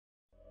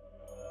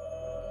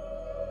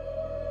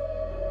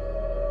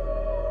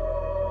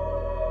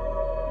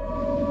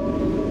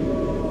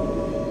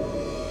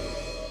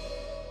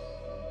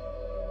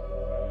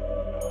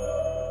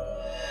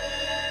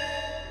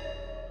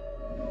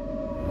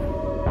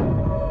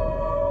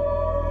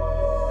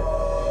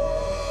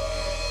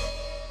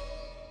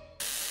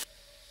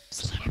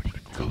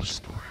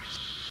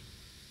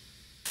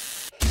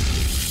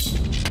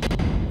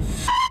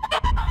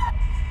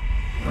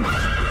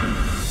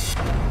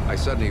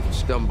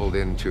stumbled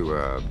into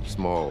a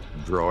small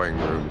drawing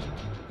room,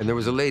 and there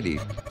was a lady.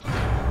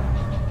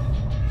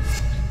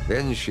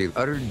 Then she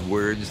uttered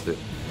words that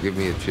give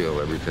me a chill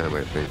every time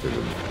I think of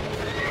them.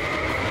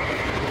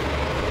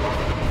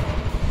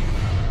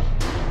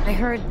 I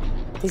heard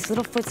these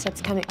little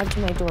footsteps coming up to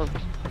my door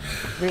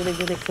really,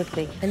 really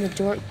quickly, and the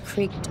door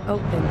creaked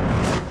open.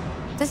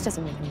 This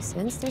doesn't make any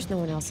sense. There's no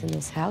one else in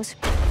this house.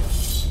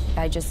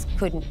 I just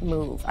couldn't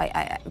move.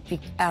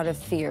 Out of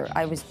fear,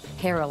 I was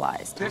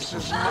paralyzed. This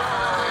is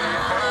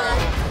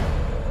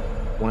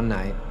One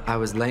night, I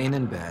was laying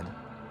in bed,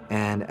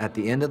 and at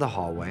the end of the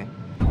hallway,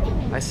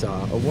 I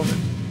saw a woman.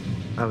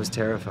 I was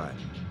terrified,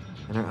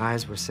 and her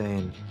eyes were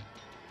saying,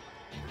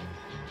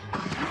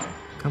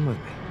 "Come with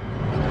me."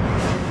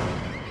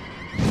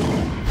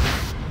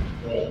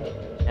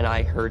 And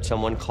I heard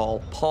someone call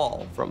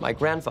Paul from my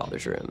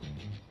grandfather's room.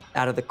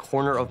 Out of the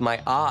corner of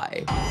my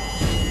eye,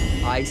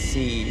 I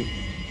see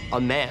a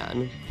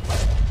man,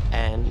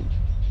 and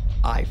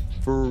I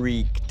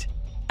freaked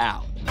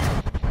out.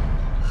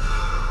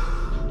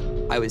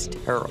 I was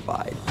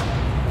terrified.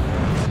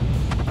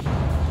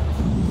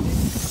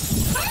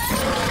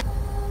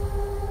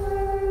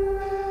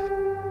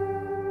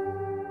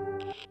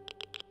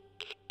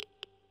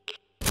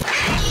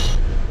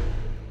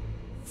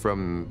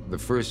 From the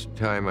first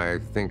time I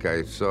think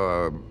I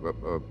saw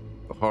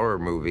a horror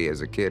movie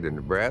as a kid in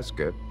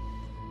Nebraska,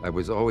 I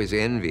was always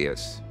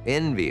envious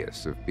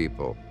of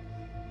people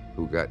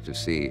who got to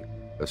see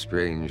a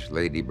strange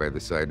lady by the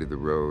side of the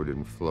road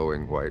in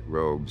flowing white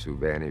robes who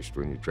vanished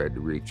when you tried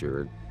to reach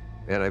her.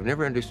 And I've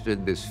never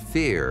understood this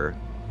fear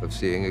of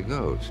seeing a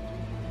ghost,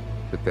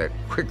 but that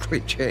quickly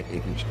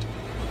changed.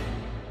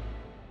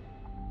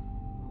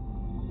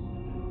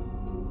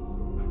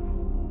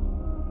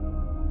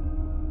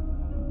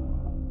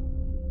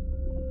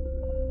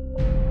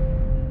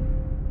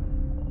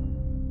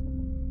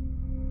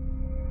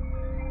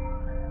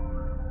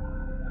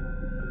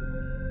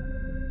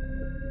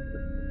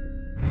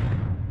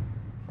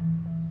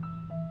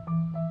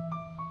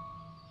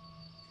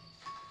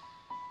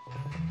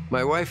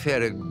 My wife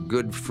had a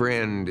good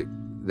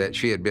friend that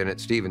she had been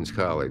at Stevens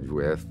College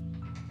with.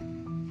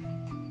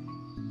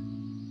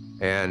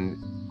 And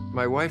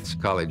my wife's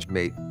college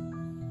mate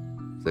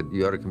said,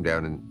 "You ought to come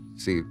down and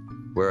see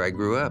where I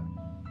grew up."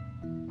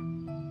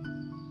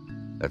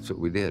 That's what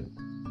we did.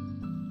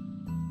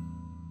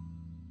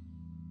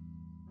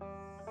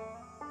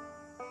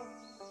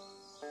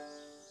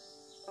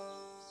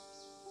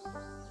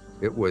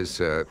 It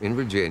was in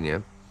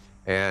Virginia.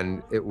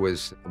 And it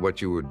was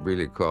what you would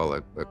really call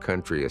a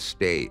country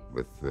estate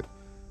with the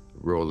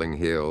rolling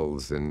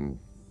hills and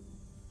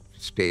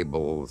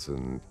stables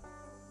and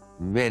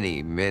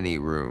many, many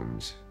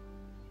rooms.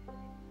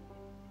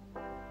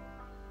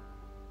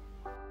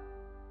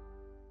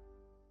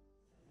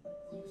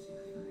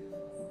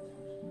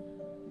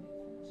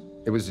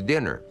 It was a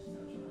dinner,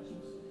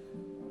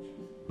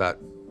 about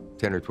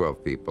 10 or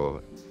 12 people.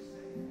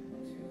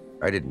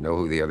 I didn't know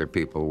who the other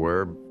people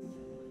were.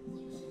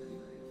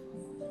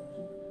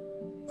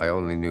 I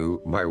only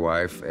knew my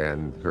wife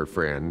and her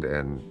friend,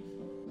 and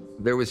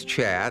there was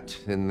chat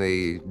in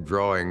the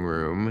drawing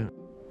room.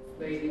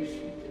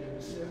 Ladies,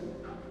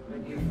 my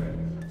dear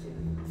friend.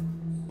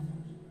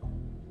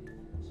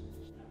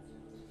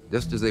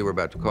 Just as they were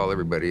about to call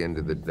everybody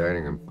into the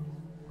dining room,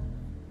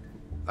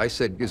 I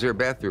said, "Is there a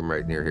bathroom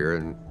right near here?"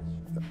 And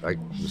I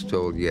was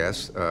told,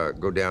 "Yes,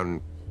 go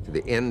down to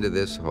the end of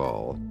this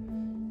hall,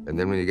 and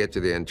then when you get to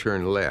the end,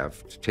 turn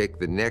left, take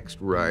the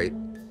next right,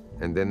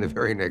 and then the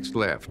very next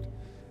left."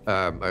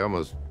 I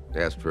almost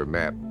asked for a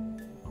map,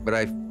 but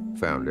I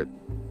found it.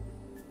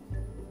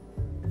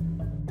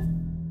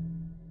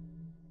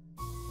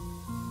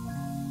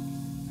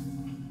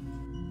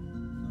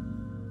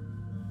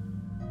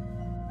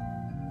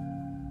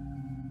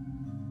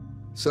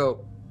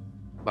 So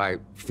I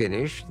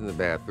finished in the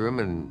bathroom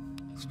and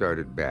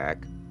started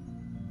back.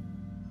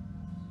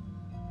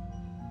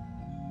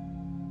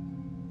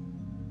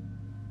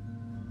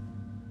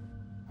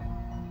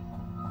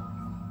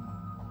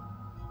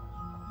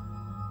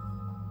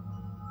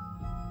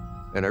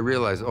 And I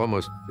realized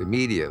almost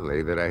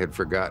immediately that I had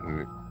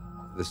forgotten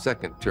the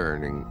second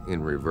turning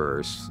in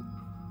reverse,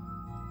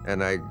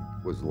 and I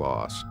was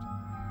lost.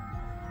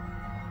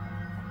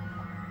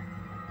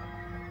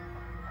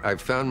 I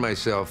found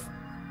myself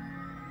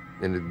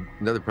in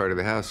another part of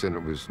the house, and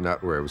it was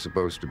not where I was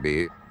supposed to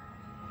be.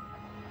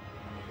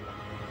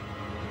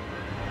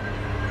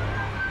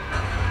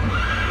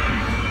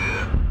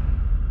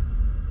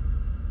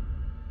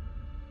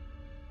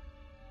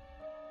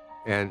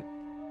 And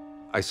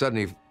I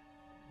suddenly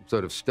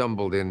sort of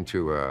stumbled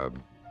into a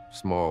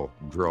small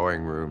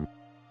drawing room.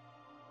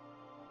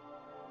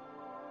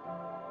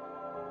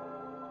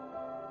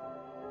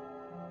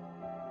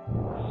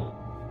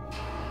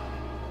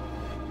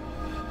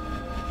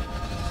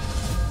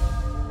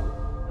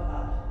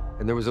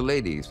 And there was a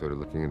lady sort of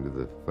looking into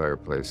the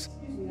fireplace.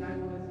 Excuse me, I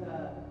was,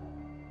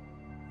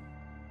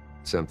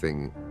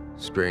 Something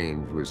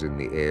strange was in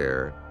the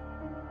air,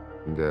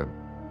 and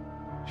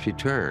she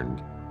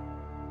turned.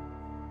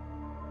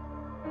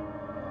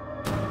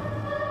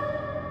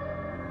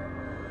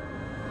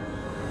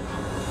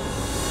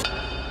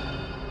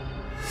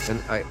 And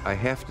I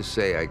have to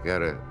say, I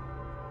got an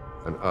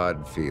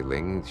odd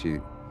feeling.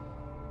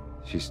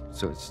 She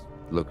sort of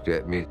looked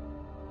at me.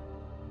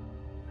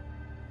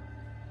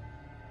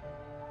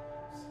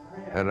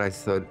 And I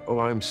thought, oh,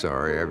 I'm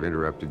sorry, I've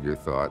interrupted your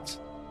thoughts.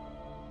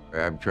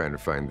 I'm trying to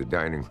find the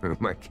dining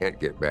room. I can't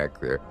get back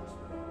there.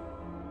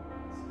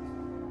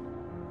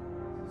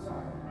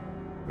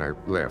 And I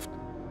left.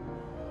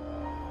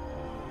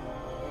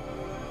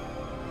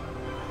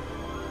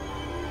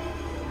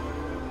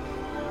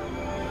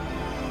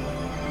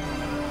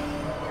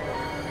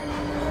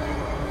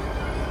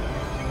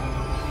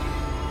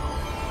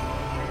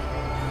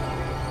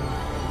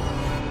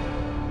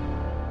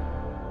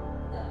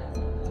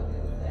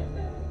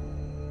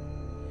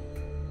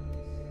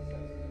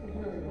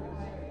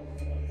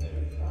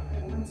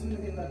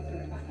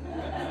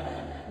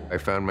 I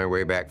found my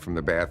way back from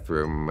the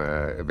bathroom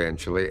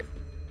eventually,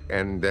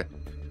 and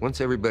once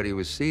everybody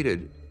was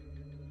seated,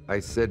 I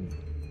said,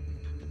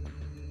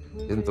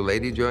 "Isn't the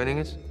lady joining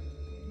us?"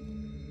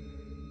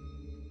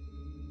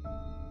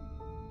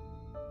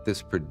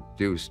 This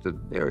produced a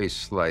very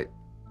slight,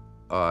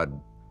 odd,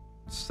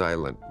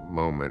 silent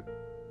moment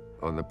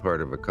on the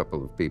part of a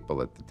couple of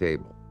people at the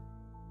table.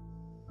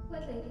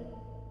 What lady?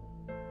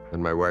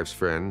 And my wife's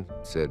friend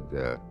said,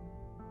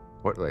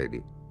 "What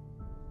lady?"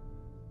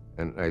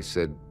 And I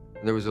said,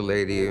 "There was a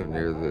lady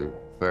near the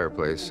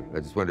fireplace. I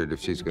just wondered if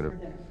she's going to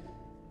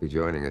be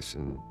joining us."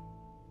 And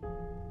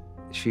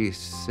she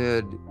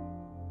said,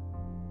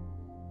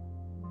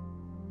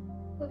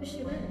 What was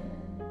she wearing?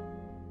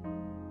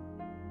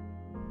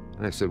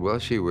 and I said, well,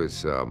 she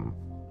was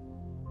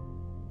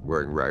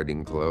wearing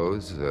riding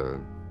clothes. Did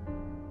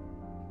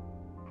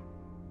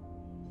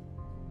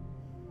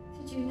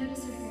you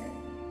notice her hair?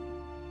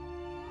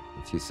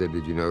 And she said,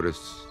 "Did you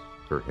notice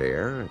her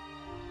hair?"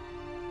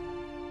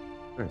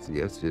 I said,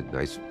 "Yes, she had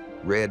nice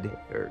red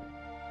hair."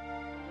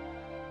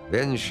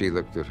 Then she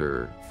looked at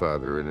her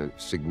father in a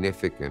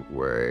significant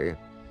way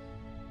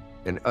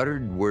and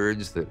uttered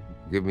words that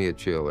give me a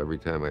chill every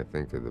time I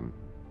think of them.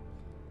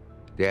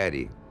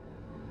 "Daddy,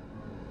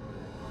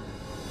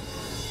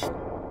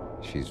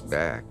 she's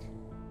back."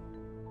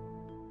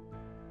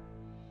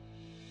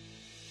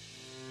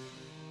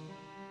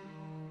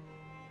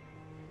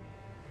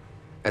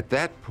 At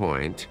that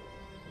point,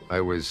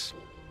 I was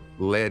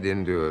led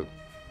into a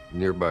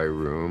nearby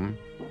room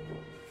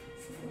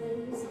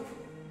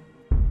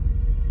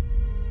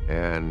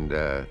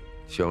and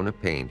shown a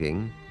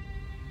painting,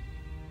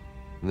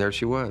 and there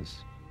she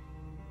was.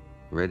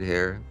 Red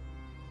hair,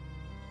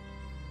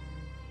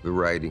 the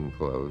riding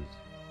clothes.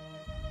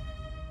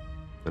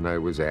 And I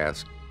was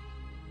asked,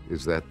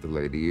 "Is that the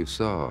lady you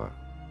saw?"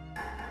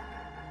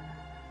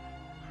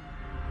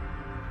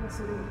 I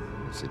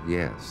said,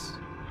 "Yes."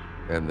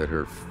 And that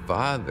her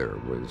father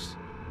was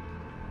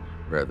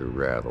rather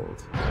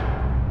rattled.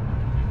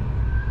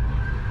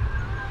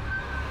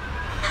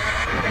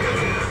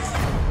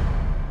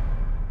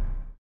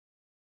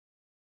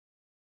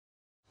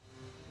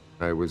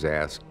 I was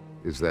asked,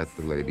 "Is that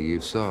the lady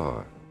you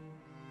saw?"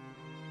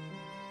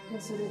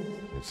 Yes, it is.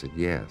 I said,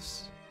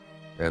 "Yes."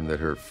 And that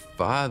her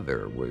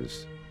father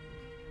was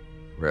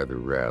rather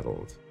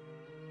rattled.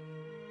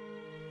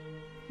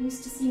 I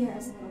used to see her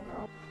as a little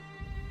girl.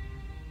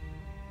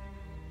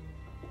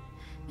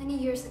 Many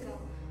years ago,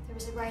 there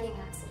was a riding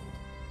accident,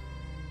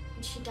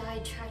 and she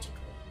died tragically.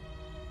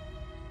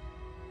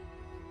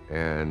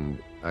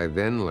 And I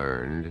then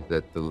learned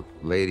that the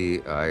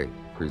lady I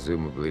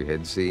presumably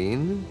had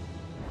seen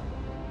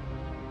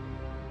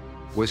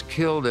was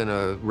killed in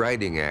a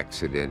riding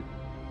accident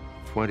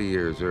 20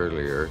 years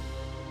earlier.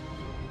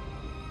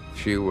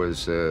 She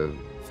was a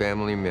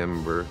family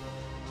member.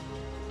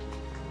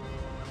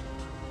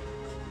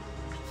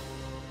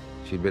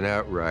 She'd been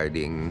out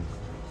riding.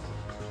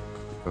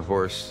 The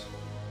horse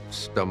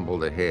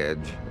stumbled a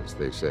hedge, as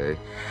they say.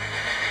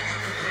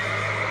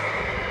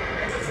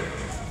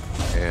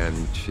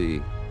 And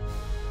she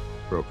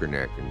broke her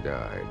neck and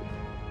died.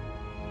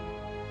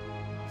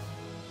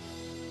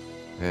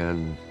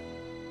 And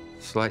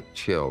slight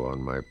chill on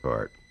my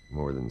part,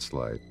 more than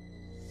slight.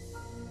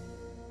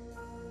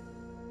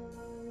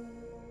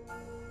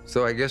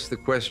 So I guess the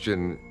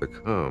question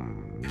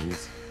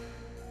becomes,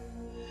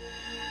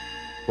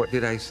 what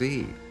did I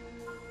see?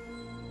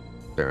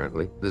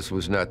 Apparently, this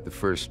was not the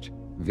first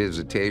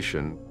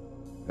visitation.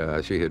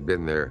 She had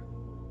been there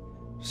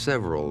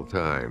several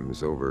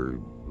times over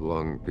a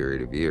long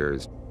period of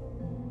years.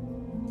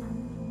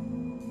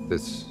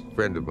 This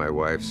friend of my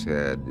wife's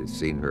had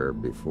seen her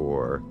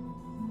before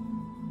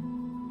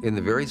in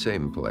the very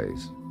same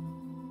place.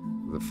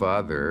 The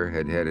father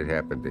had had it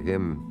happen to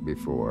him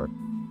before.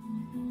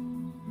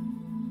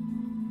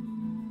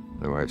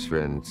 My wife's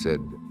friend said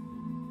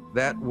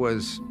that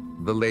was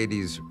the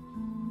lady's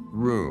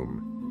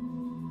room,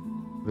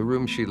 the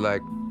room she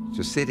liked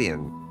to sit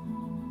in,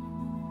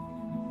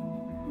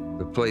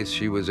 the place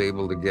she was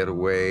able to get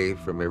away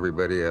from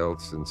everybody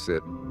else and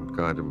sit and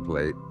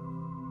contemplate.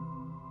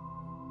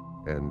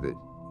 And that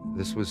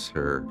this was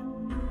her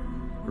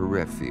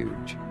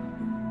refuge.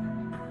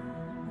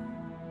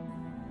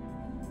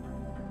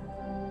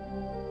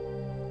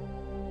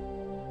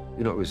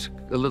 You know, it was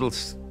a little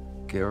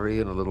scary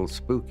and a little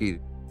spooky.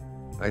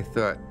 I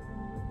thought,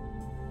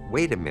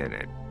 wait a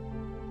minute.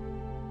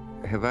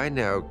 Have I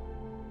now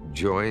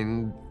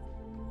joined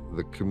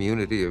the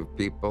community of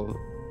people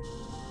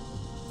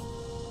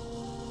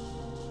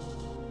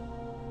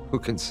who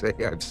can say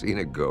I've seen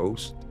a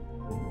ghost?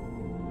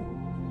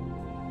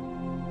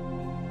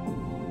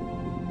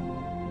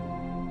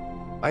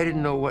 I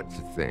didn't know what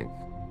to think.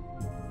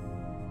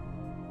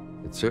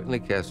 It certainly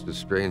cast a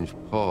strange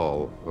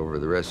pall over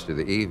the rest of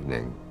the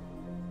evening.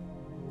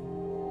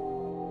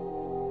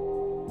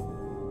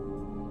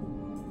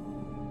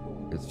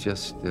 It's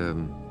just,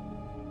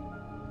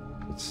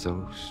 it's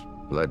so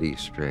bloody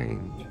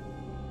strange.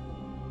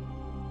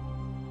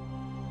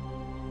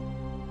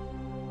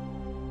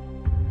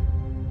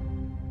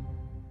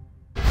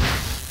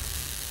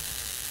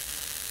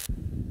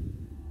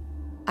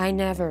 I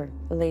never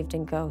believed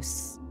in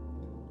ghosts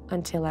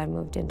until I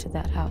moved into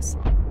that house.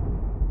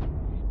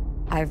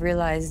 I've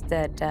realized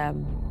that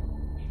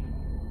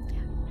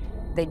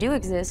they do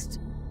exist,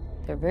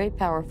 they're very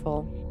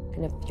powerful,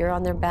 and if you're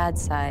on their bad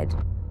side,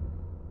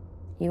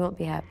 you won't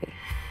be happy.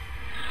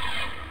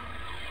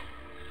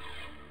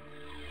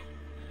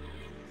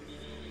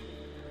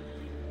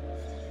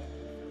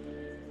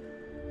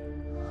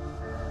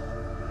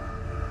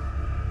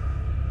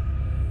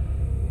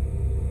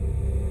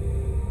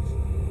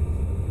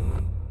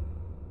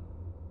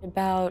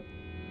 About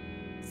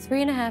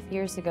 3.5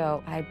 years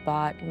ago, I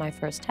bought my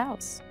first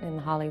house in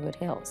the Hollywood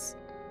Hills.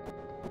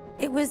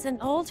 It was an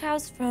old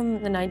house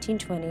from the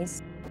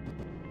 1920s.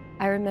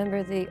 I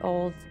remember the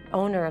old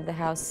owner of the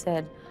house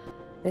said,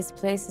 "This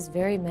place is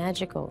very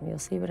magical. You'll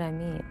see what I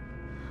mean."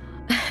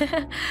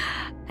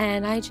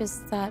 And I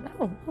just thought,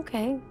 oh,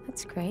 okay,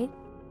 that's great.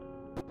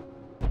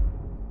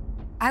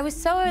 I was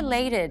so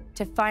elated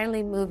to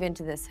finally move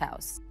into this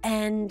house,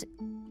 and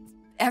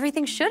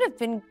everything should have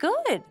been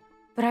good.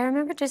 But I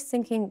remember just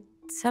thinking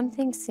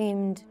something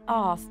seemed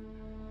off.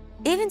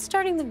 Even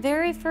starting the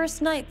very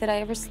first night that I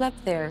ever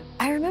slept there,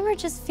 I remember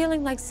just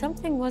feeling like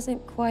something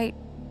wasn't quite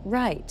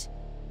right.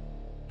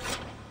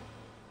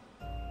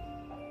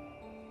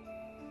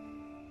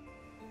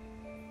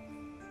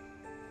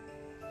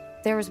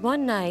 There was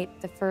one night,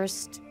 the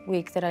first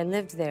week that I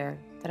lived there,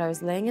 that I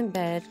was laying in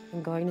bed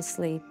and going to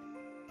sleep.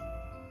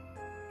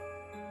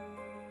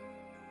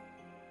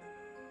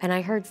 And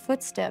I heard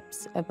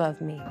footsteps above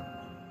me.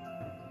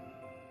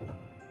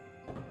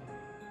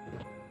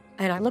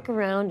 And I look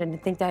around and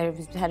think that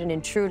I had an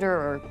intruder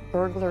or a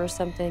burglar or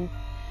something.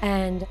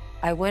 And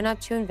I went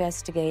up to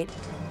investigate.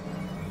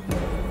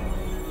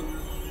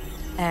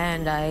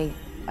 And I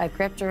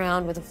crept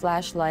around with a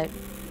flashlight.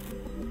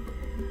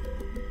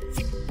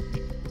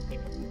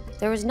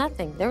 There was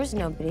nothing. There was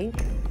nobody.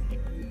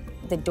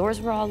 The doors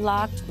were all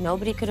locked.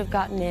 Nobody could have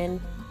gotten in.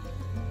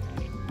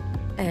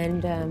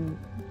 And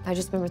I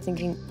just remember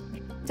thinking,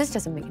 this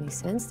doesn't make any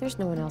sense. There's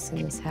no one else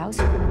in this house.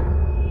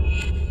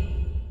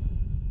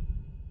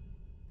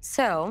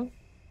 So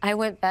I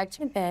went back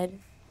to bed.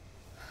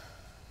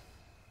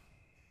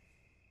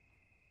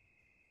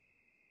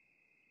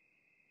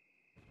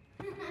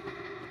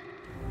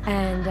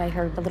 And I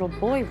heard a little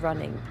boy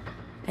running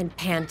and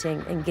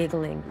panting and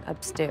giggling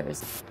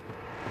upstairs.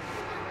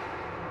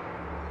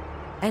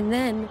 And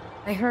then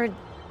I heard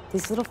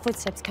these little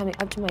footsteps coming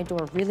up to my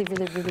door really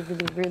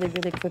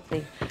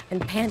quickly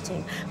and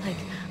panting like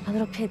a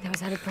little kid that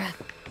was out of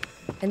breath.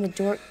 And the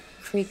door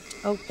creaked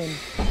open.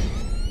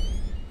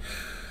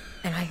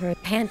 And I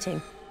heard panting.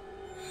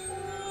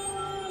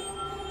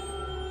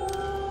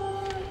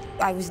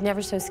 I was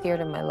never so scared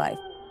in my life.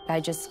 I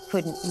just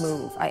couldn't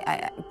move.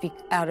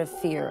 Out of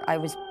fear, I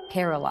was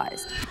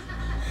paralyzed.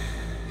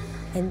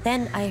 And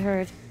then I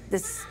heard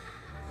this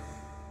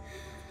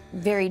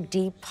very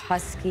deep,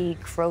 husky,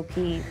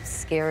 croaky,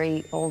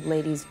 scary old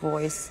lady's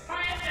voice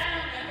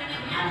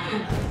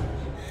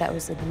that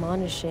was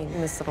admonishing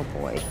this little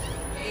boy.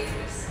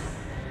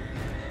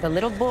 The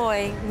little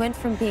boy went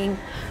from being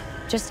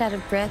just out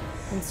of breath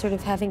and sort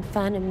of having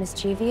fun and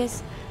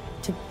mischievous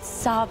to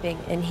sobbing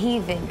and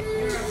heaving.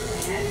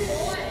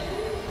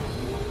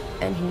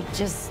 And he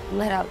just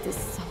let out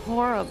this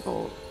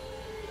horrible,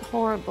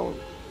 horrible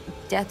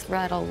death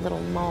rattle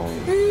little moan.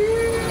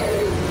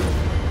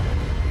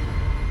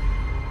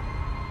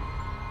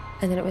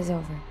 And then it was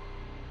over.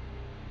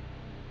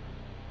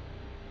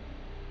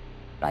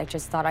 I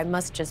just thought I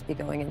must just be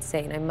going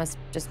insane. I must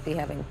just be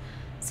having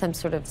some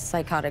sort of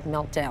psychotic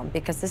meltdown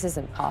because this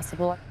isn't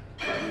possible.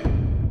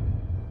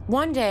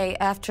 One day,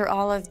 after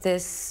all of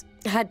this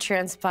had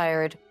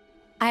transpired,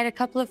 I had a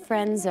couple of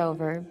friends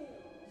over,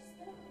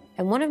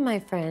 and one of my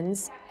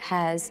friends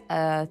has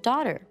a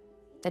daughter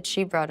that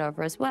she brought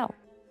over as well.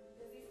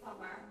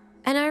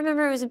 And I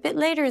remember it was a bit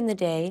later in the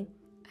day,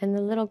 and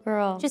the little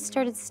girl just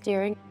started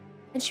staring,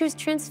 and she was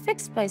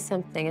transfixed by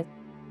something.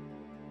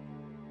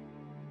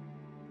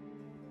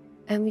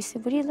 And we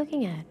said, "What are you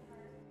looking at?"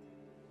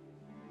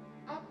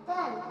 At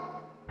them.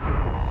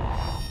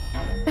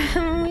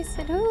 And we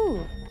said,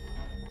 "Who?"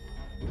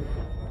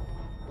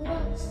 You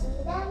don't see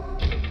them?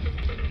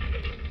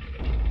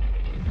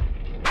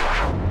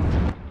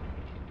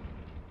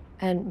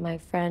 And my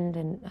friend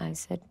and I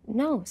said,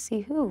 no,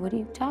 see who? What are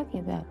you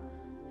talking about?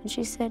 And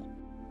she said,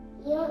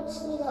 you don't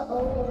see the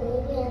old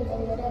lady and the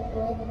little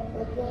boy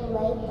looking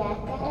right back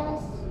at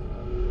us?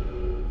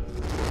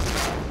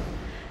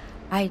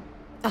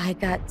 I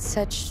got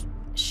such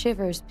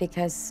shivers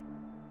because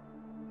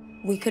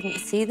we couldn't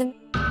see them.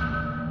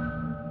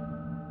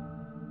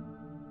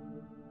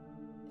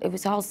 It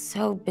was all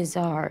so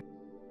bizarre.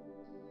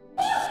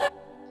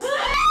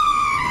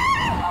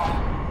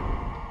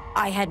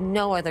 I had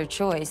no other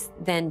choice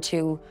than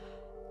to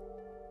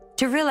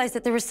realize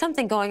that there was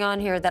something going on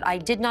here that I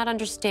did not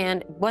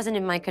understand, wasn't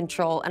in my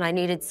control, and I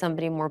needed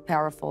somebody more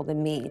powerful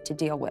than me to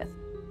deal with.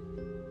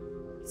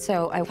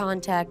 So I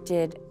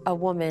contacted a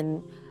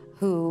woman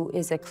who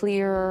is a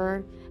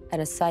clearer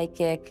and a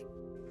psychic.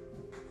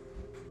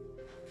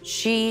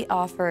 She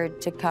offered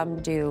to come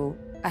do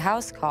a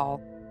house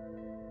call.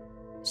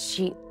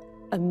 She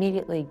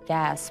immediately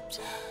gasped.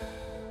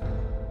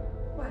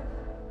 What?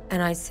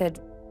 And I said,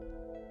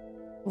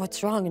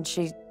 what's wrong? And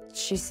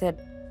she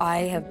said, I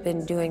have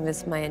been doing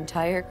this my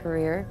entire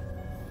career.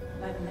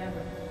 I've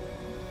never,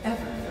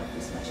 ever felt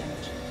this much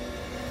energy.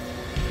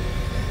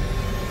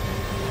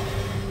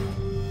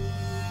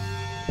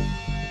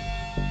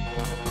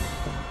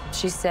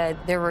 She said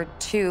there were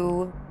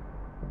 2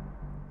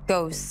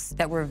 ghosts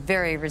that were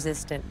very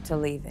resistant to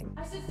leaving.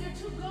 I said there are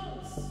 2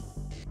 ghosts.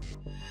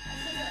 I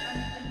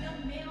said a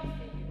young male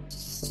figure.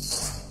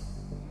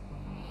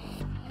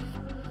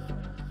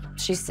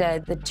 She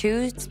said the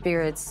 2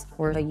 spirits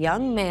were a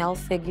young male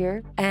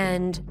figure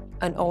and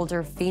an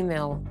older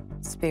female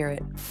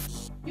spirit.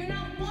 You're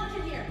not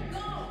wanted here. Go!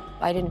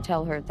 I didn't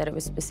tell her that it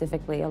was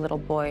specifically a little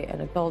boy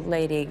and an old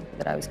lady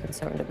that I was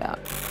concerned about.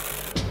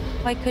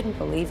 I couldn't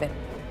believe it.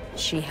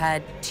 She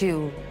had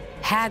to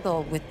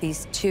haggle with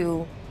these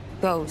 2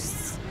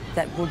 ghosts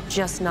that would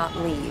just not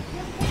leave.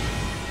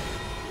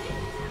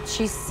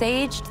 She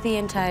saged the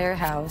entire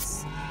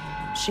house.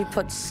 She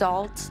put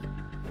salt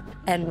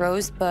and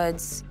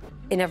rosebuds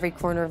in every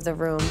corner of the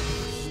room.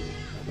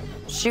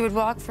 She would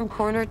walk from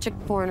corner to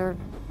corner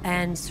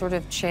and sort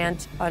of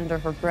chant under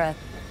her breath.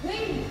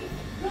 Leave!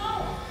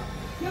 Go!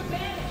 You're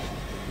banished!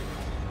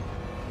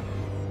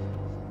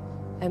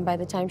 And by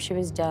the time she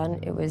was done,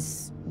 it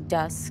was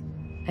dusk.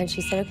 And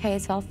she said, okay,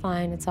 it's all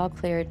fine. It's all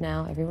cleared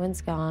now.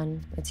 Everyone's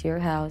gone. It's your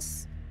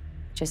house.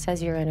 It just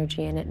has your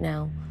energy in it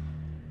now.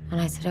 And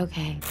I said,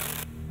 okay.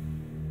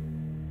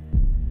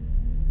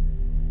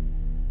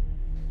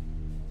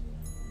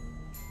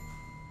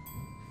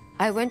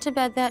 I went to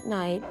bed that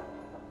night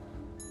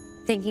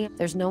thinking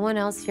there's no one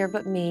else here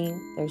but me.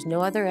 There's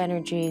no other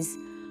energies.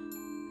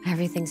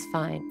 Everything's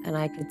fine. And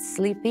I could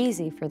sleep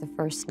easy for the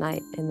first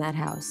night in that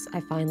house.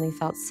 I finally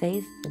felt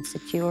safe and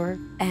secure,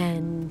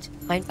 and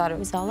I thought it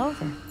was all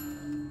over.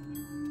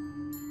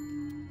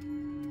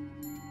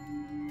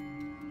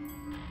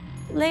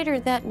 Later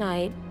that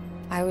night,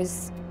 I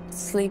was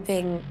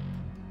sleeping,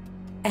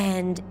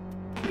 and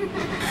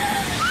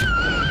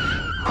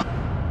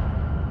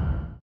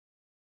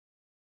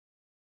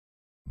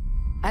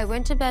I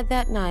went to bed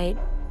that night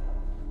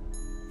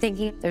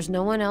thinking there's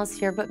no one else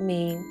here but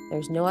me,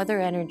 there's no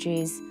other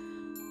energies,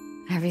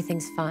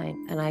 everything's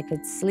fine. And I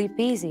could sleep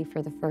easy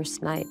for the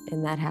first night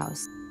in that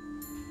house.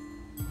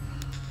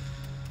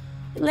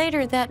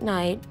 Later that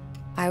night,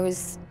 I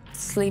was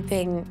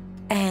sleeping,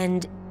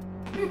 and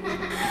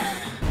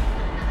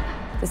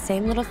the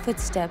same little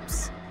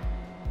footsteps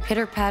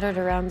pitter-pattered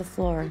around the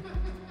floor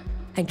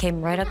and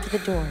came right up to the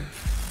door.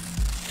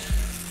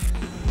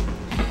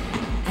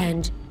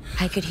 And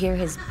I could hear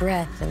his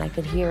breath, and I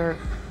could hear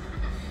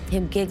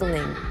him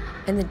giggling,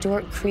 and the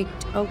door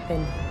creaked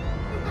open.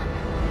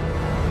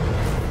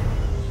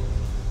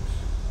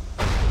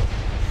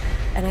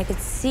 And I could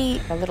see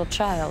a little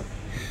child.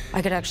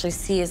 I could actually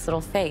see his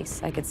little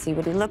face. I could see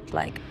what he looked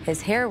like.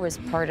 His hair was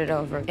parted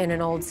over in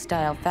an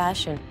old-style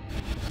fashion.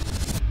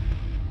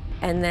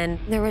 And then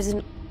there was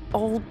an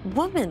old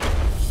woman.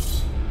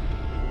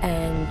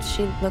 And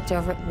she looked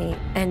over at me,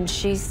 and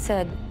she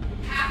said,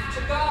 You have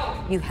to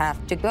go! you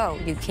have to go.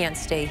 You can't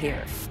stay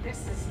here.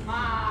 This is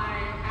my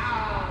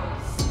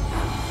house!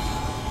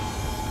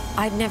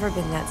 I'd never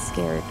been that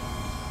scared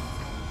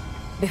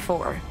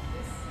before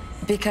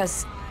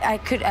because I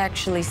could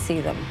actually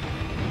see them.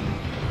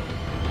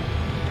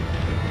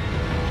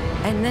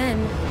 And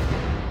then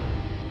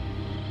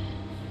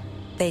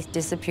they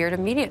disappeared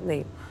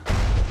immediately.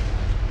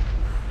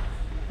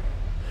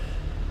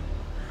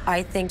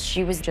 I think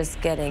she was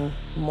just getting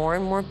more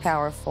and more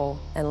powerful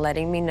and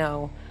letting me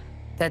know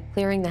that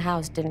clearing the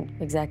house didn't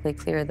exactly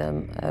clear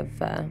them of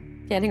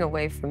getting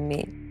away from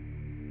me.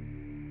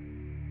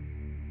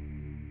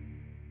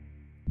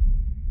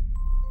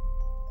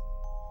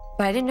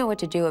 But I didn't know what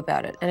to do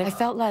about it, and I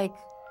felt like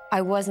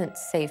I wasn't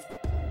safe.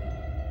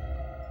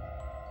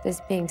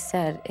 This being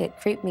said, it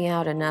creeped me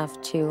out enough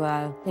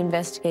to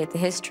investigate the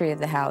history of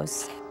the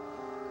house.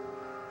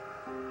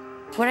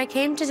 What I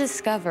came to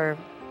discover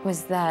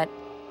was that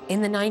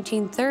in the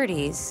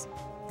 1930s,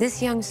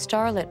 this young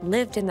starlet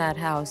lived in that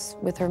house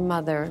with her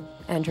mother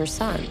and her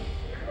son.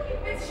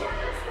 You've been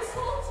jealous this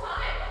whole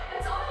time.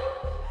 That's all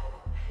you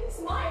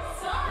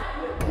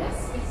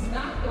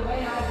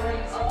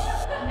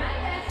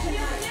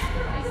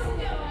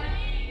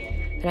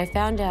And I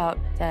found out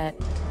that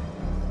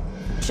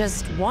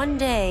just one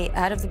day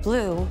out of the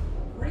blue,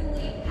 Really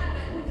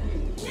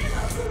haven't you?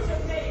 Never prove a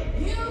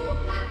thing. You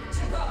have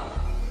to go.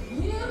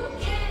 You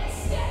can't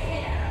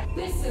stay here.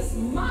 This is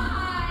my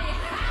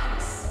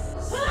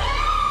house.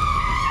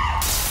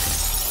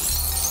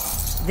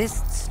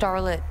 this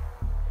starlet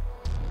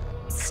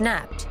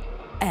snapped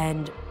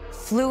and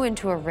flew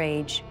into a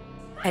rage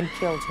and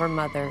killed her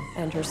mother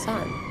and her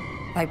son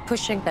by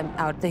pushing them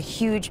out the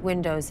huge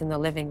windows in the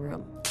living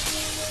room.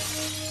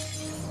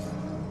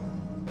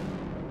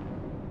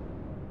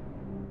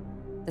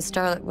 The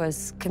starlet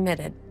was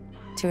committed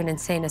to an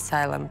insane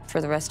asylum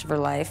for the rest of her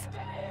life.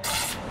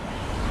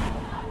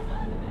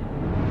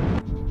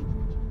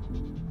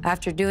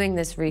 After doing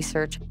this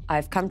research,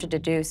 I've come to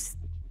deduce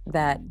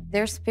that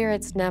their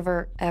spirits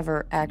never,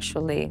 ever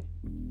actually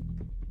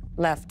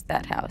left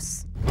that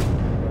house.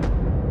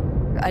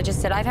 I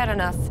just said, I've had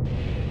enough.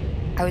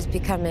 I was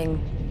becoming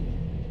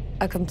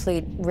a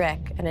complete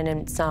wreck and an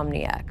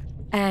insomniac.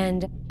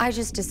 And I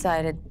just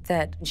decided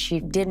that she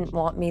didn't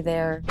want me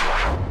there.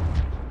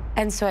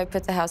 And so I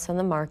put the house on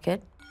the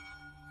market.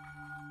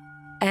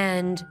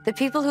 And the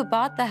people who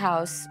bought the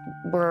house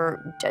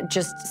were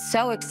just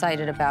so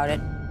excited about it.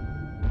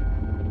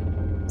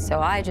 So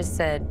I just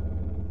said,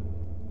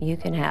 you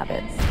can have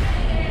it.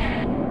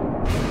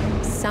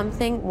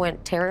 Something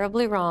went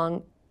terribly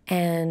wrong,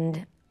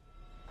 and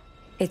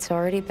it's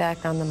already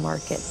back on the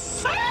market.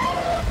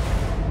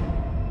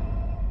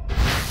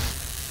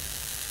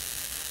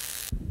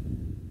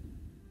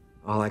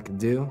 All I could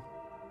do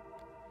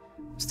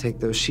was take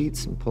those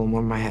sheets and pull them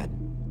over my head.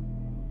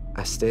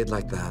 I stayed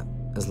like that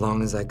as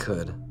long as I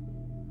could,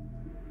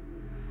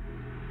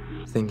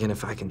 thinking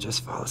if I can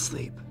just fall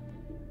asleep.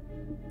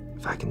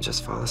 If I can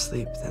just fall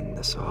asleep, then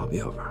this will all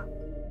be over.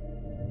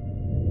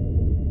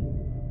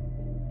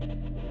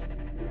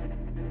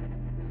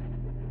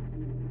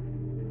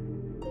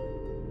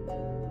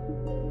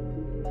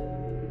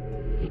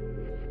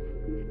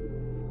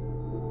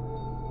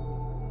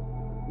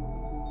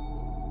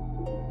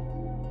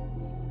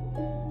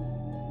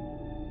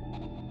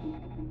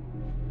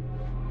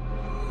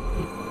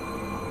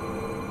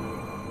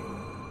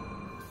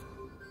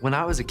 When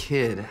I was a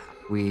kid,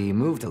 we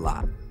moved a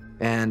lot.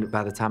 And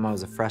by the time I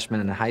was a freshman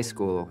in high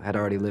school, I had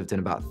already lived in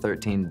about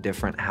 13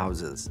 different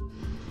houses.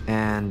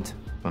 And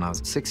when I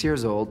was 6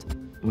 years old,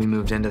 we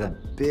moved into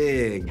that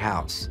big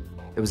house.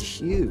 It was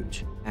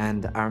huge.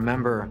 And I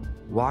remember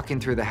walking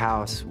through the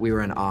house, we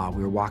were in awe.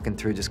 We were walking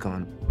through just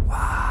going,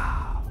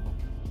 wow.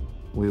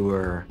 We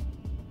were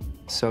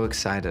so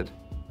excited.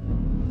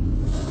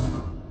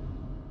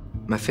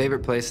 My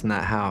favorite place in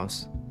that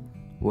house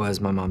was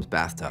my mom's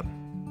bathtub.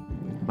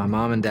 My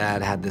mom and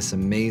dad had this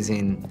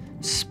amazing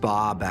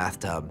spa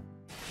bathtub.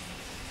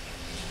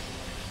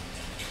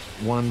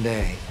 One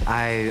day,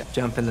 I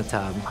jump in the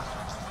tub,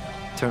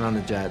 turn on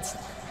the jets,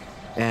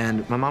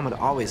 and my mom would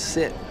always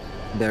sit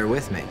there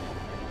with me.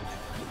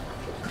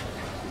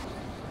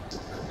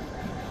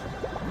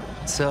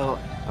 So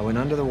I went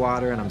under the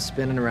water and I'm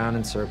spinning around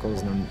in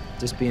circles and I'm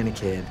just being a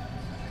kid.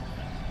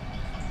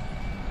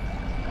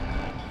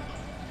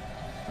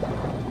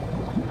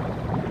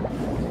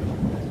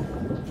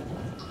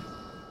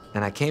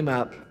 And I came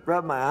up,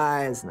 rubbed my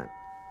eyes, and I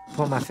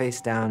pulled my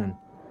face down and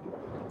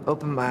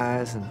opened my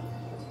eyes, and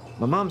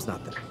my mom's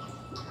not there.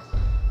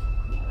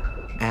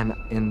 And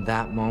in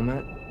that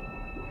moment,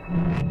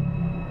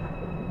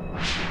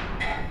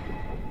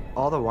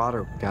 all the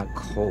water got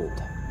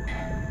cold,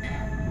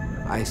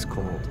 ice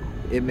cold.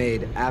 It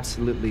made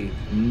absolutely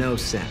no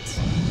sense.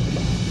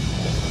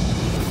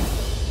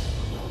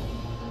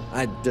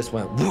 I just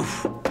went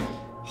woof,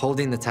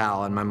 holding the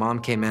towel, and my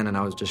mom came in and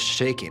I was just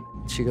shaking.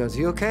 She goes,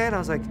 "You okay?" And I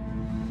was like,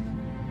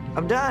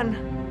 "I'm done."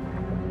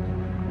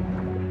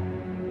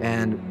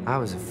 And I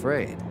was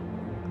afraid.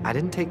 I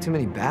didn't take too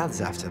many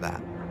baths after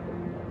that.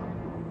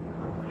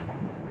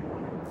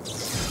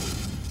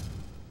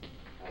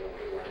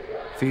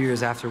 A few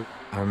years after,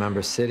 I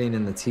remember sitting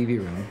in the TV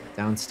room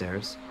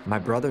downstairs. My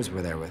brothers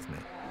were there with me,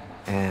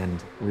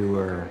 and we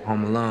were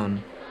home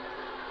alone.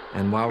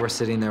 And while we're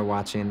sitting there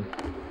watching,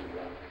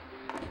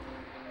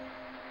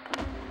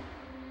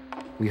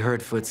 we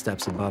heard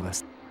footsteps above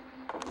us.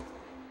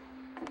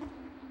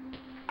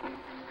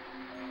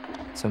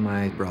 So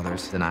my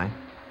brothers and I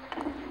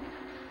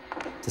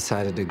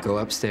decided to go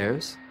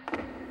upstairs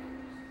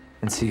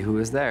and see who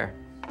was there.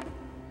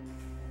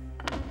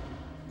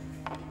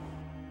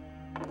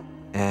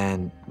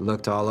 And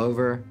looked all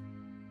over,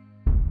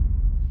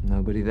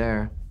 nobody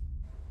there.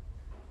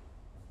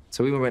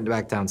 So we went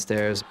back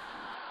downstairs.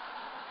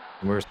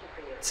 And we're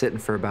sitting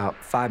for about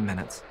 5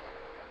 minutes.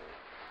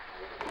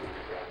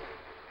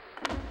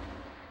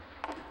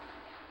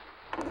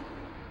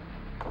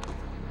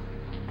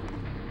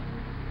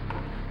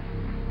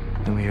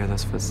 And we hear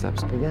those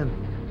footsteps again.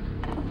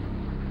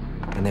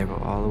 And they were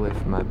all the way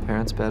from my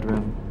parents'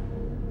 bedroom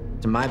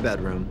to my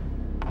bedroom.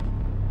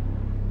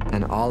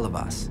 And all of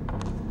us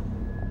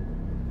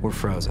were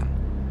frozen.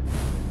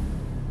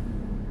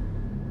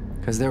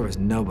 Because there was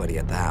nobody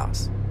at the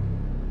house.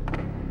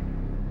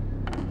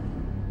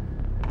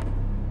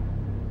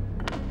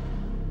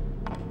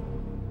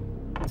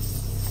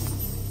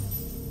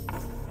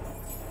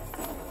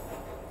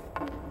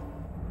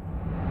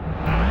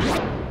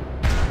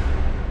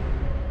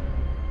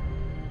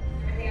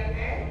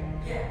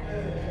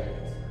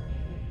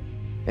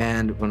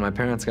 And when my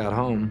parents got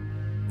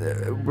home,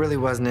 there really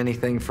wasn't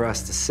anything for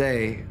us to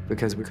say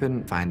because we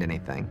couldn't find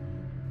anything.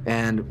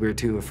 And we were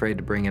too afraid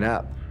to bring it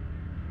up.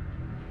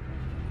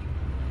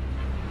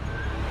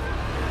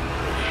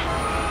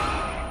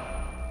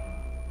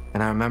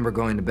 And I remember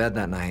going to bed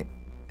that night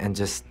and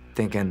just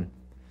thinking,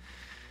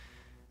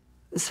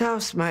 this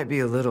house might be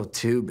a little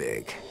too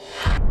big.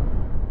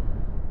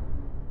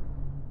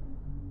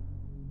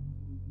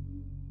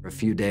 For a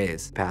few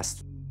days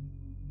passed.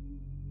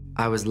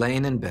 I was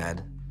laying in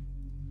bed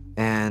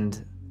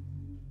and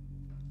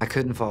I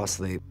couldn't fall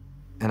asleep.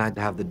 And I'd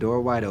have the door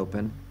wide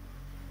open.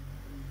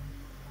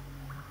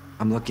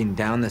 I'm looking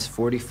down this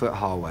 40-foot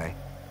hallway.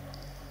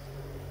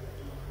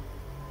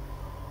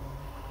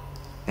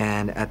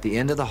 And at the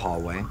end of the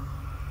hallway,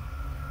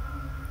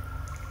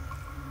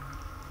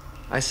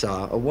 I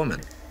saw a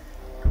woman.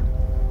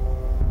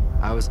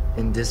 I was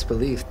in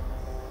disbelief.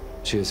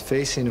 She was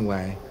facing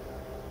away.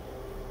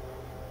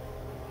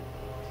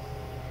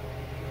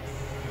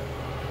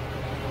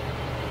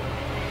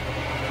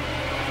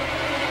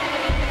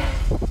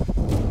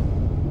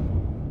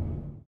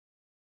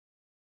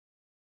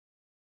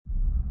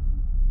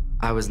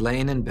 I was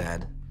laying in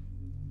bed,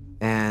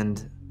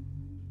 and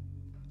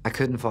I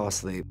couldn't fall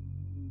asleep.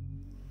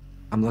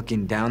 I'm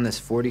looking down this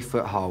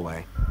 40-foot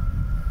hallway.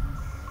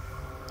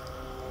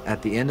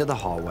 At the end of the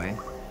hallway,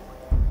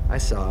 I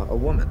saw a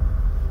woman.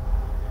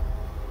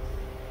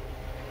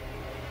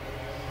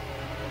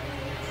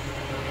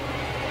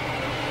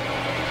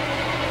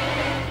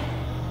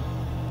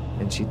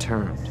 And she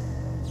turned.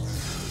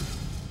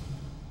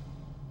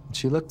 And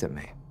she looked at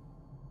me.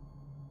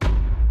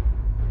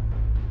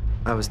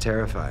 I was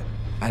terrified.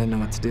 I didn't know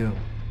what to do.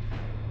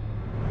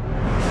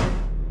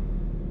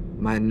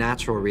 My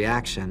natural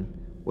reaction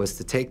was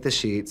to take the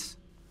sheets,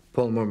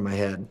 pull them over my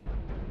head.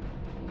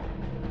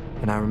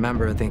 And I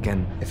remember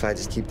thinking, if I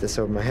just keep this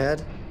over my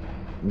head,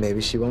 maybe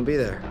she won't be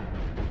there.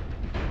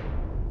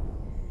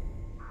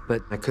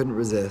 But I couldn't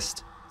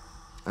resist.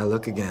 I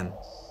look again.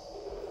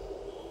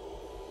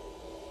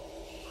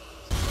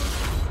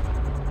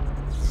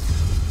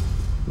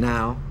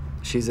 Now,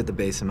 she's at the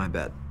base of my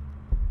bed.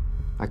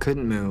 I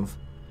couldn't move,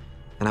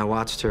 and I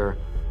watched her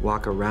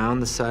walk around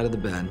the side of the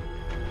bed,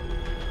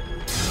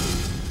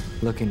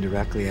 looking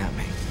directly at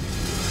me.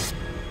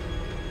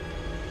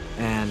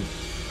 And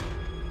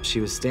she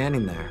was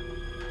standing there.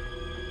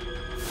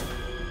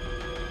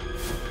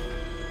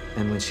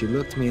 And when she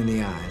looked me in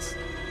the eyes,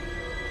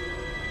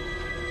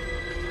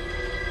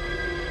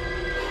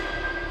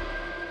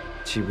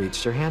 she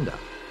reached her hand up,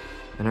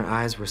 and her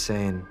eyes were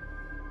saying,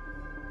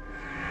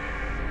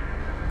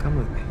 "Come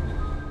with me."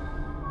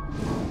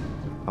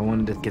 I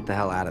wanted to get the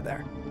hell out of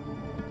there.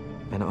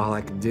 And all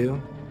I could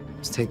do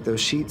was take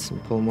those sheets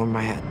and pull them over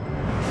my head.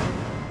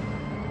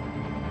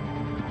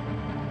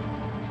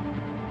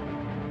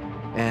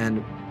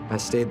 And I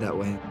stayed that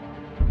way.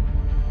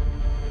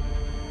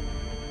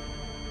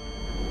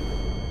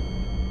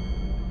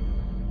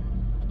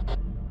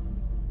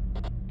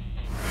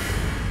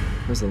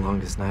 It was the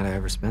longest night I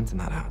ever spent in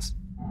that house.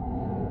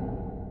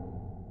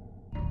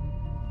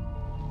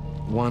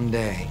 One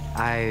day,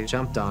 I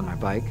jumped on my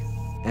bike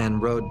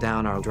and rode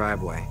down our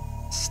driveway,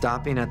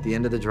 stopping at the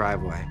end of the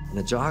driveway, and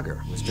a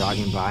jogger was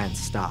jogging by and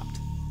stopped.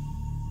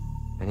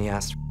 And he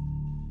asked,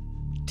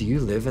 "Do you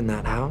live in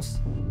that house?"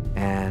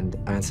 And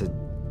I said,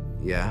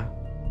 "Yeah."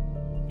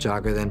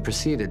 Jogger then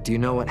proceeded, "Do you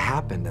know what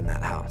happened in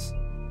that house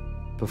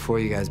before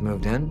you guys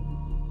moved in?"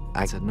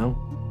 I said, "No."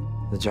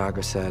 The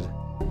jogger said,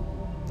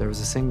 "There was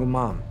a single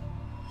mom.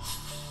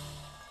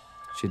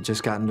 She'd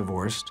just gotten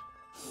divorced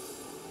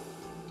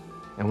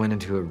and went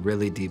into a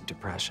really deep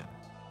depression.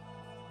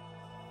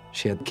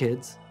 She had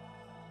kids.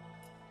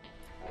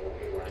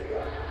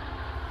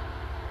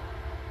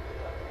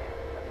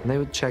 And they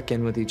would check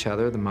in with each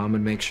other. The mom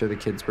would make sure the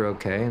kids were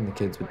okay, and the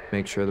kids would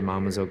make sure the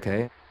mom was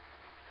okay.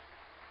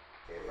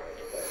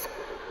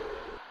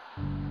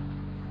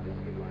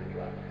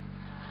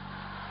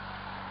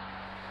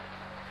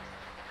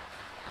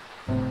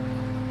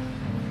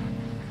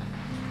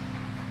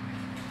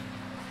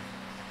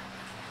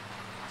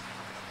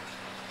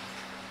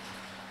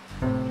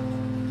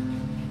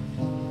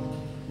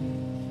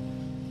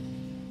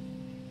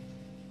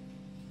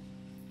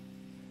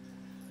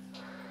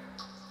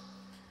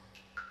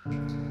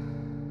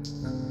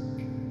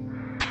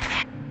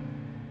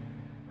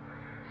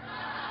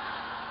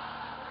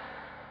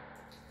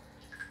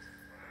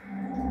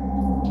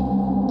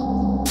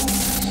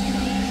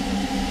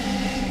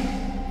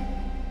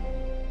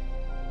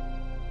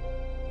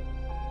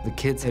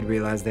 The kids had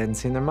realized they hadn't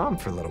seen their mom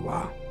for a little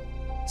while.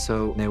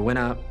 So they went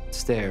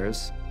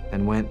upstairs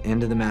and went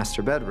into the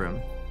master bedroom.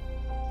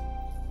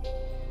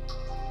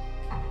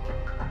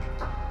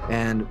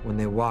 And when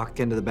they walked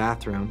into the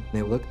bathroom,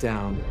 they looked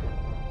down.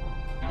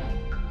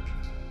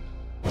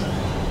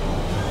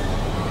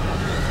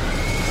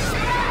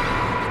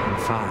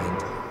 And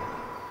find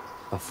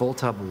a full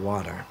tub of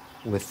water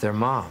with their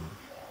mom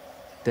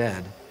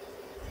dead.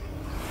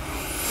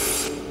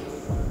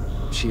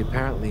 She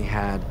apparently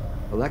had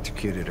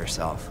electrocuted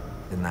herself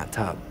in that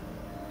tub.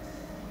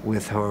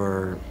 with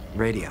her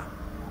radio.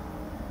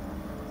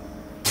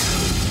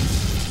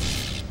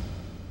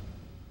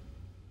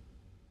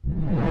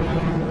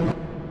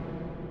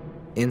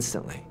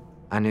 Instantly,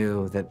 I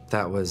knew that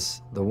that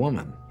was the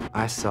woman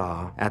I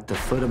saw at the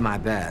foot of my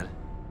bed.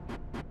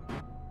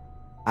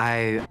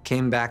 I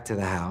came back to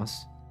the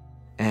house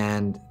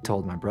and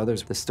told my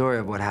brothers the story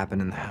of what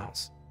happened in the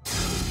house.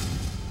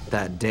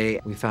 That day,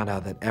 we found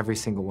out that every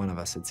single one of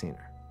us had seen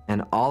her,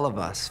 and all of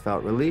us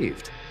felt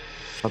relieved.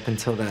 Up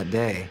until that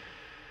day,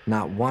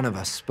 not one of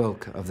us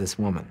spoke of this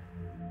woman.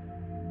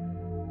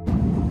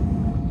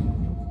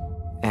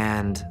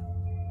 And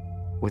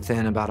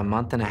within about a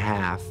month and a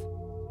half,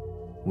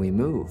 we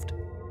moved.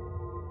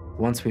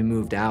 Once we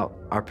moved out,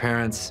 our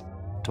parents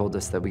told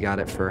us that we got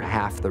it for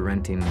half the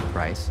renting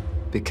price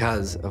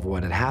because of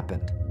what had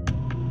happened.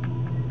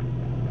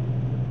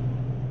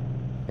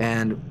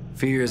 And a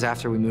few years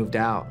after we moved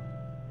out,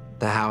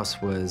 the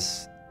house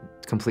was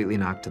completely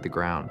knocked to the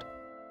ground.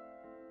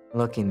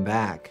 Looking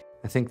back,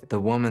 I think the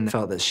woman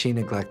felt that she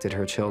neglected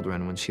her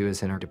children when she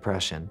was in her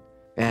depression.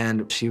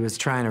 And she was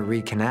trying to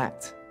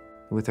reconnect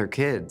with her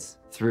kids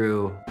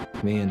through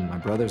me and my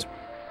brothers.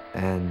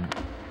 And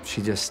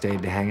she just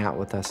stayed to hang out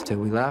with us till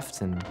we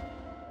left, and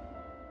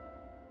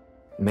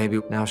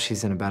maybe now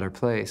she's in a better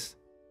place.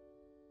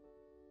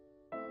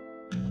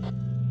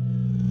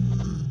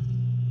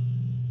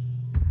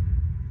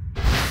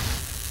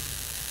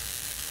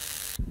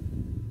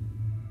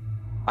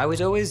 I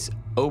was always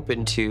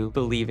open to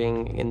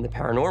believing in the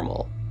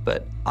paranormal,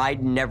 but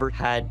I'd never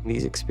had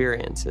these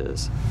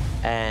experiences.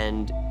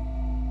 And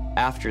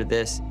after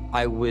this,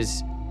 I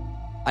was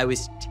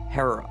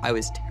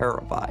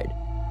terrified.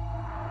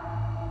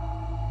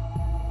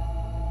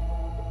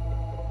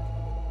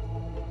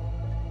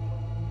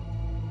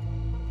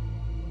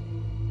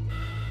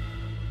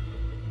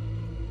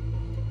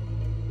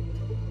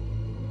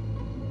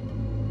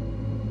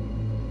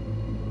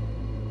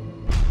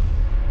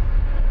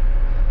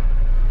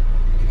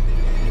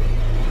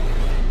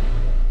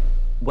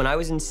 When I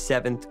was in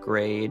 7th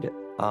grade,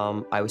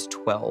 I was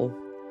 12,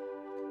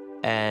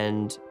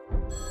 and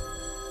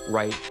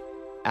right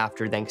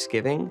after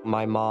Thanksgiving,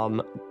 my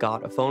mom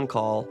got a phone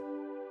call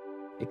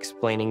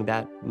explaining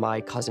that my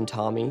cousin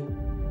Tommy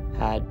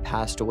had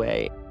passed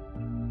away.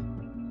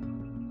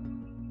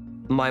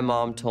 My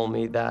mom told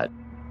me that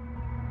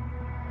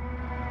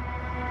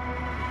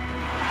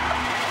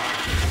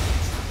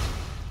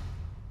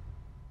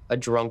a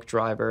drunk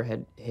driver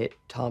had hit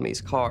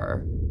Tommy's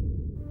car.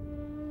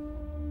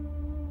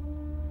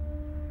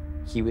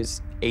 He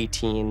was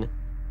 18,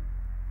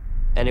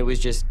 and it was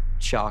just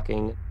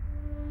shocking.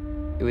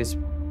 It was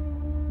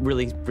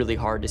really, really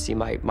hard to see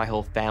my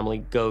whole family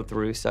go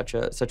through such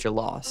a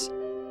loss.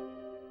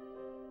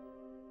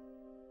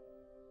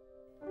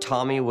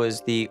 Tommy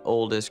was the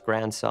oldest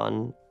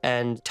grandson,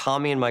 and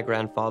Tommy and my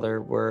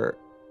grandfather were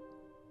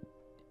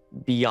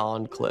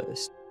beyond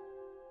close.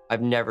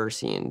 I've never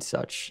seen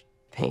such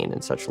pain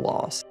and such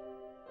loss.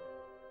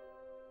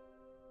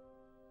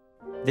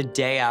 The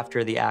day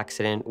after the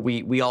accident,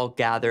 we all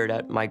gathered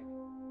at my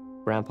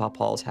Grandpa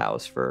Paul's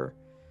house for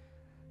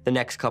the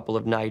next couple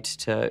of nights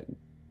to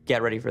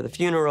get ready for the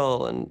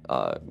funeral and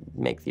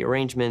make the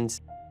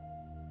arrangements.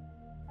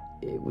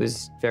 It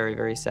was very,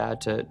 very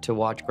sad to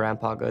watch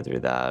Grandpa go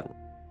through that.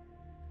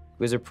 It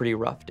was a pretty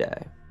rough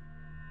day.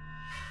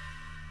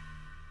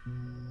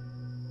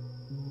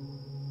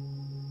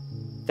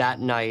 That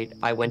night,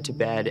 I went to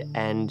bed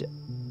and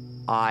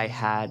I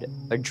had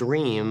a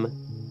dream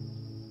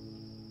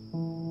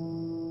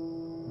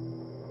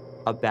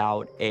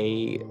about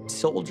a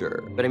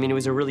soldier. But I mean, it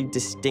was a really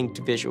distinct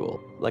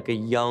visual, like a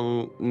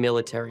young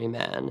military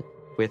man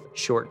with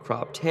short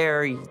cropped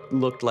hair. He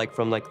looked like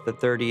from like the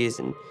 30s,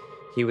 and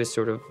he was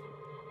sort of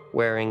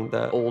wearing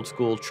the old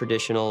school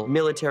traditional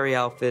military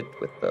outfit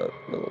with the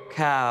little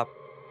cap.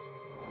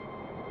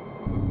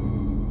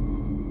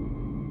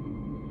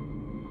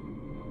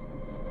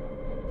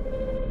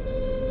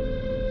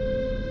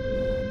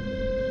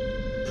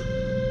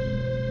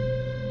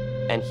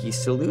 And he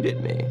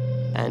saluted me.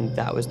 And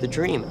that was the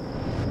dream.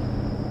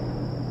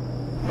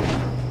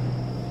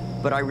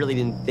 But I really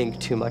didn't think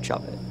too much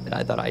of it.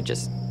 I thought I'd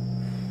just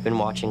been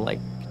watching, like,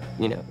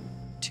 you know,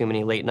 too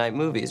many late night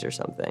movies or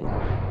something.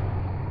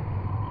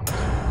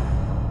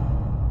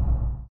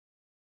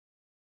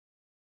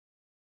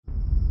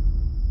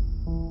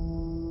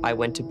 I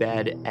went to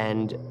bed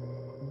and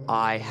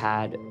I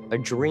had a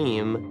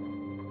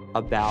dream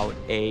about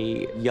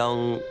a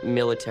young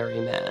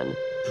military man.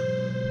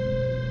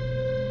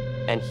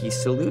 And he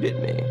saluted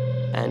me.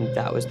 And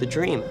that was the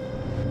dream.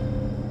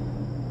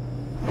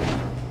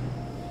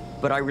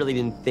 But I really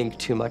didn't think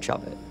too much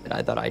of it.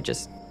 I thought I'd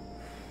just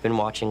been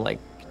watching, like,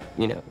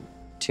 you know,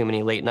 too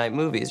many late night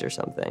movies or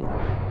something.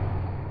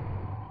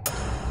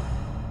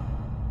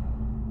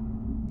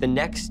 The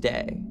next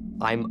day,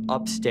 I'm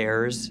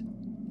upstairs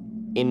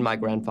in my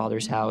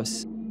grandfather's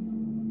house,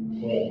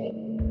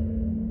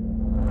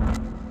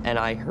 and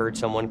I heard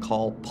someone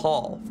call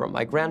Paul from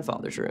my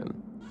grandfather's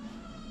room.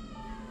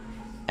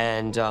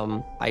 And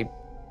I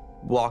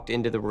walked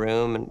into the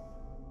room, and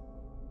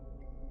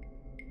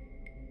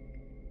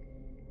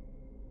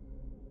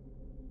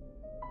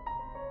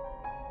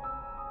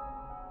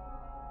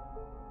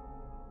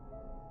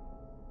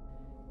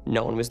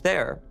no one was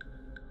there.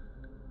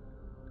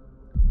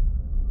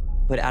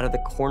 But out of the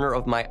corner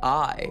of my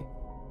eye,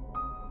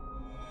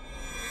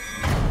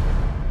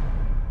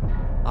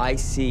 I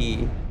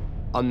see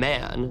a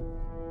man,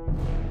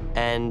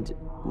 and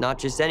not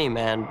just any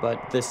man, but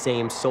the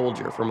same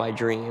soldier from my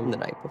dream the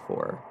night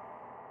before.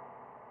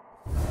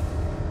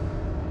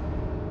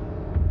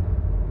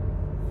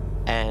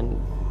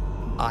 And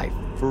I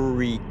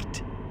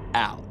freaked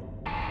out.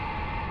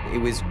 It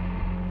was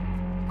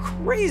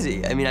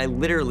crazy. I mean, I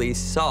literally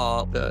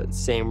saw the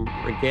same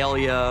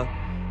regalia,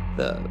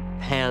 the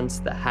pants,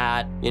 the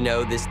hat, you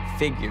know, this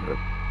figure.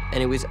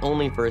 And it was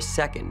only for a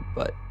second,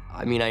 but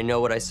I mean, I know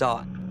what I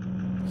saw.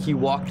 He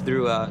walked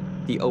through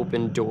the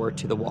open door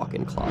to the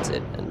walk-in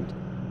closet, and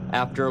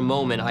after a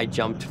moment, I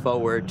jumped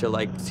forward to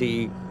like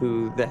see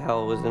who the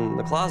hell was in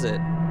the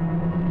closet.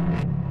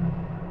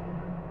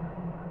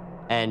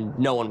 And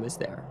no one was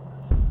there.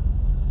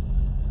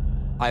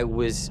 I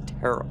was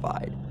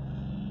terrified.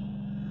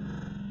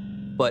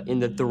 But in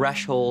the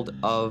threshold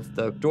of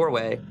the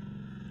doorway,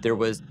 there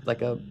was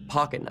like a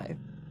pocket knife.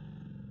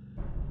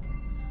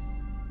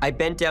 I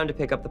bent down to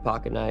pick up the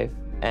pocket knife,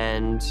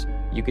 and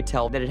you could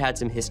tell that it had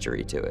some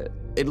history to it.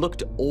 It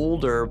looked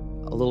older,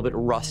 a little bit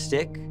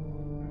rustic,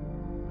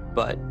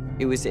 but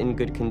it was in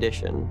good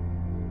condition.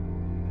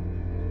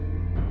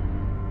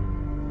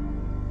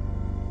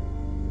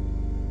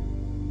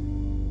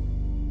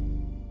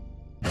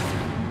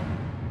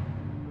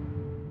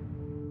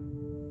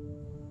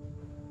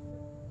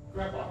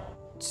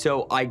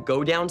 So I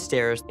go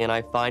downstairs and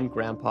I find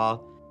Grandpa,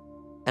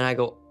 and I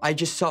go, I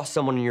just saw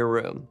someone in your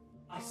room.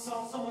 I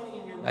saw someone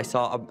in your room. I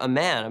saw a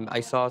man.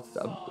 I saw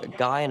a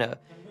guy in a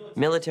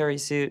military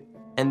suit.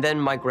 And then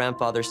my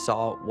grandfather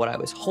saw what I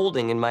was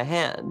holding in my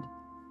hand.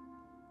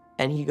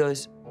 And he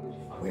goes,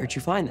 where'd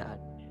you find that?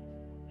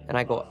 And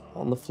I go,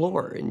 on the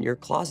floor in your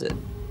closet.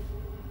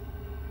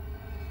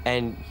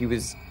 And he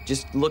was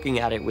just looking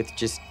at it with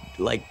just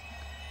like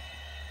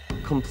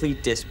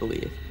complete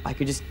disbelief. I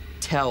could just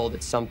tell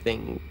that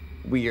something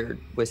weird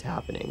was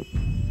happening.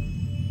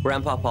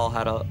 Grandpa Paul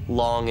had a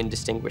long and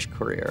distinguished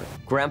career.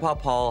 Grandpa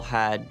Paul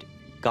had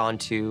gone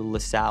to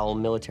LaSalle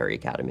Military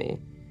Academy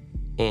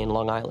in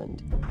Long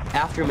Island.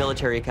 After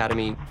military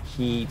academy,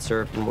 he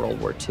served in World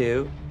War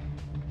II,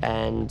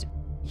 and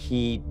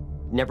he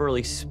never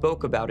really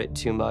spoke about it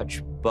too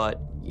much, but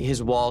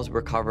his walls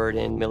were covered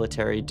in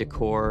military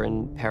decor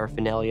and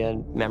paraphernalia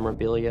and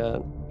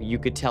memorabilia. You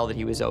could tell that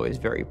he was always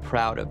very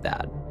proud of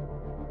that.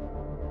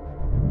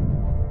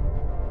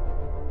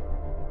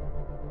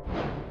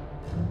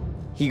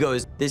 He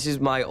goes, this is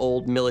my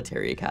old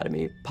military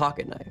academy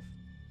pocket knife.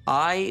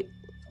 I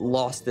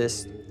lost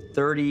this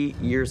 30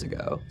 years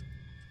ago.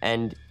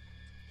 And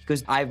he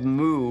goes, I've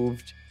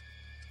moved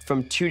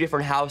from 2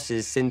 different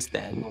houses since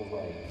then.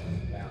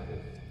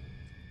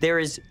 There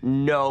is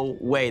no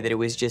way that it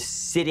was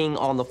just sitting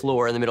on the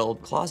floor in the middle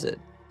of the closet.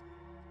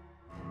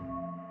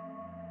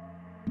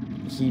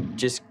 He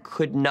just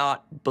could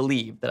not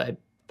believe that I'd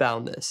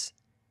found this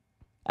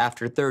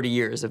after 30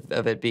 years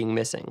of it being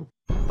missing.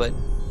 But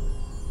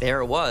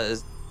there it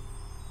was.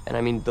 And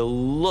I mean, the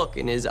look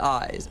in his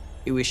eyes,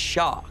 it was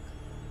shock.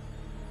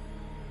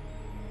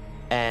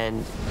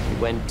 And he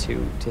went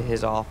to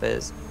his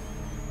office,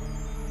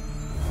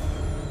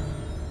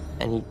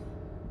 and he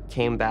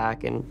came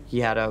back, and he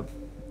had a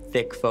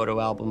thick photo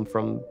album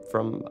from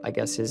I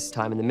guess, his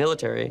time in the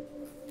military.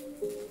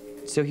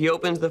 So he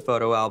opens the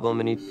photo album,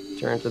 and he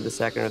turns to the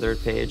second or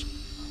third page,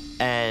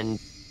 and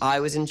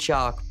I was in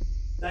shock.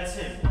 That's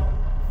him.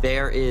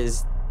 There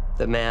is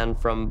the man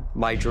from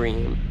my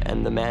dream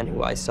and the man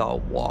who I saw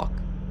walk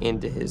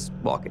into his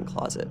walk-in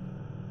closet.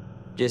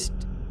 Just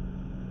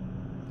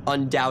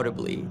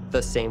undoubtedly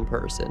the same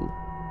person.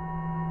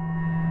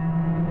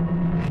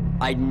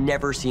 I'd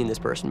never seen this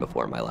person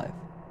before in my life.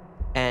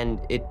 And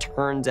it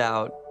turns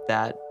out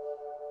that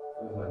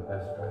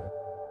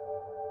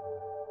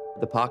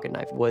the pocket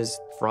knife was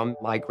from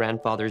my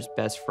grandfather's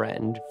best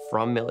friend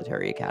from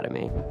military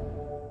academy.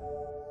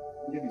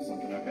 I'll give you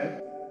something, okay?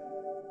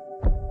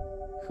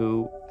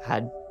 Who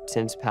had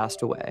since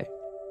passed away.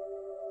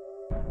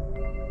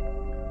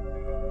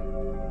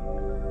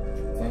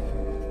 Thank you.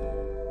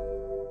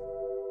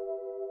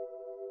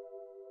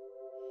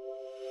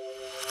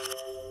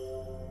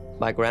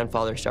 My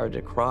grandfather started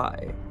to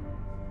cry.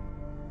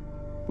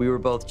 We were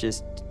both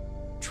just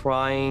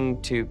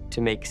trying to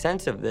make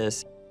sense of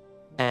this,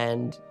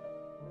 and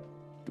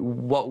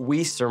what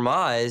we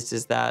surmised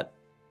is that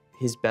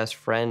his best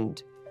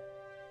friend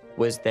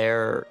was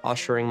there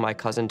ushering my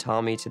cousin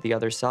Tommy to the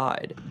other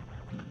side.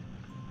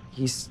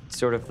 He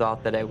sort of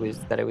thought that it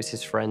was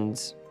his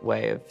friend's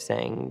way of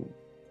saying,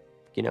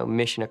 you know,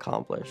 mission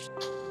accomplished.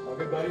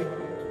 Okay, buddy.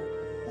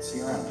 I'll see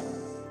you around.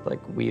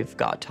 Like, we've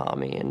got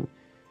Tommy, and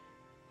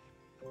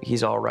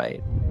he's all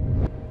right.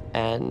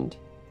 And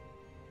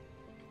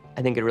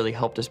I think it really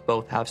helped us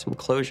both have some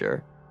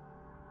closure.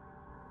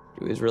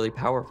 It was really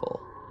powerful.